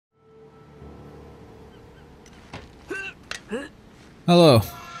Hello,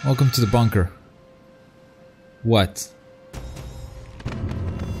 welcome to the bunker. What?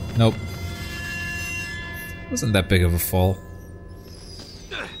 Nope. Wasn't that big of a fall.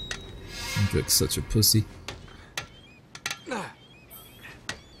 Hendrik's such a pussy.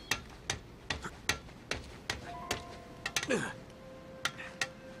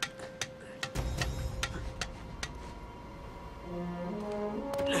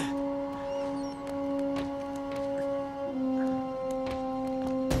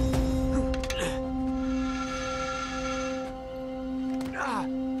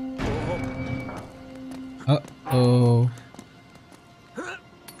 Uh-oh.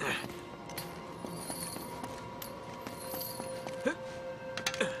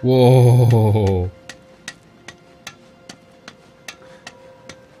 Whoa.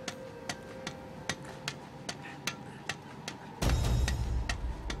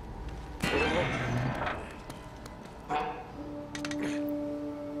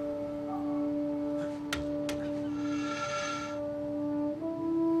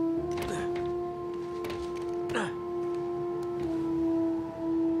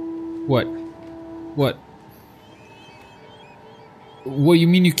 What? What? What do you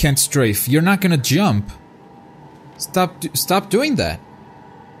mean you can't strafe? You're not gonna jump. Stop doing that.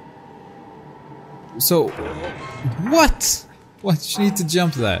 So, what? What? You need to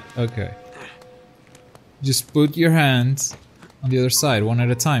jump that. Okay. Just put your hands on the other side, one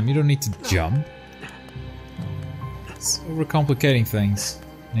at a time. You don't need to jump. It's overcomplicating things,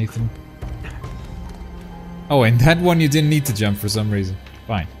 Nathan. Oh, and that one you didn't need to jump for some reason.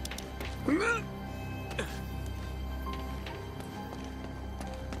 Fine.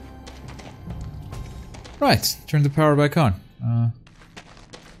 Right, turn the power back on.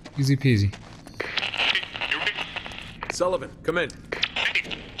 Easy peasy. Sullivan, come in.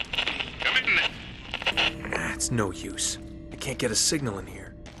 It's no use. I can't get a signal in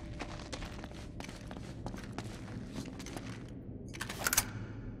here.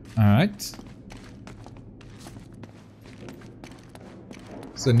 Alright.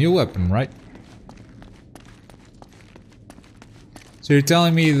 It's a new weapon, right? So you're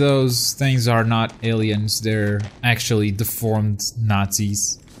telling me those things are not aliens, they're actually deformed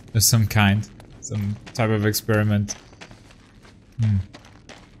Nazis of some kind? Some type of experiment?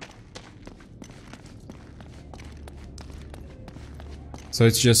 So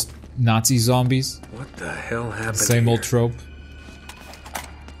it's just Nazi zombies? What the hell happened Same here? old trope?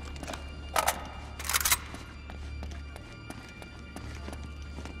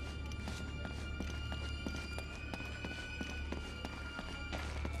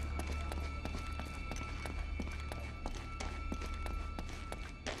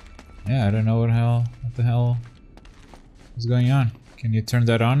 Yeah, I don't know what the hell is going on. Can you turn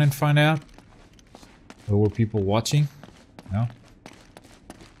that on and find out? Or were people watching? No?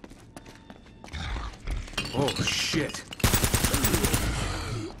 Oh shit.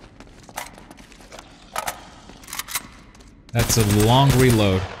 That's a long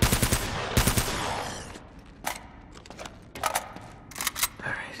reload.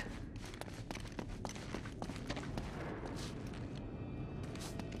 Alright.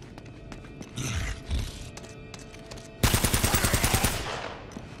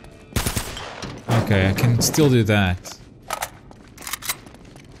 Okay, I can still do that.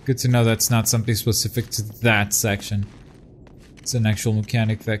 Good to know that's not something specific to that section. It's an actual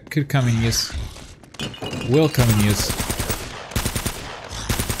mechanic that could come in use. Will come in use.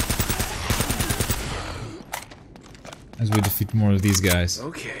 As we defeat more of these guys.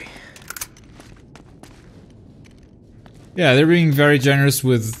 Okay. Yeah, they're being very generous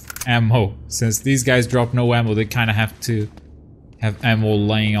with ammo. Since these guys drop no ammo, they kind of have to have ammo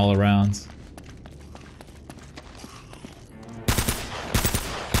laying all around.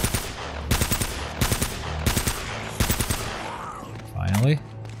 Finally.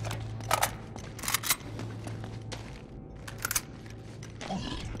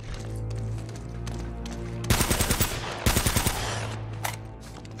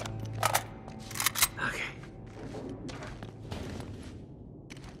 Okay.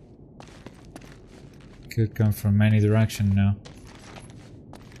 Could come from any direction now.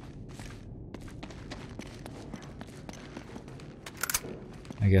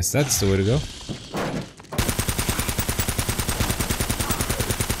 I guess that's the way to go.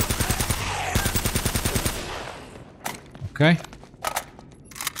 Okay.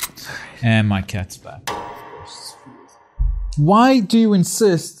 And my cat's back. Why do you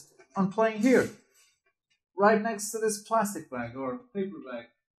insist on playing here? Right next to this plastic bag or paper bag?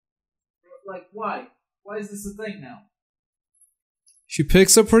 Like, why? Why is this a thing now? She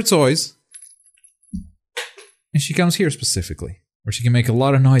picks up her toys. And she comes here specifically, where she can make a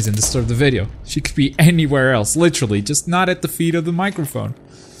lot of noise and disturb the video. She could be anywhere else, literally, just not at the feet of the microphone.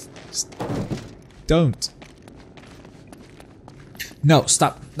 Just don't. No,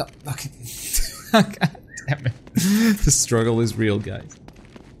 stop. No, okay. God damn it. The struggle is real, guys.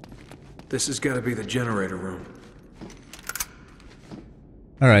 This has got to be the generator room.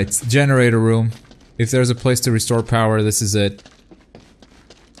 Alright, generator room. If there's a place to restore power, this is it.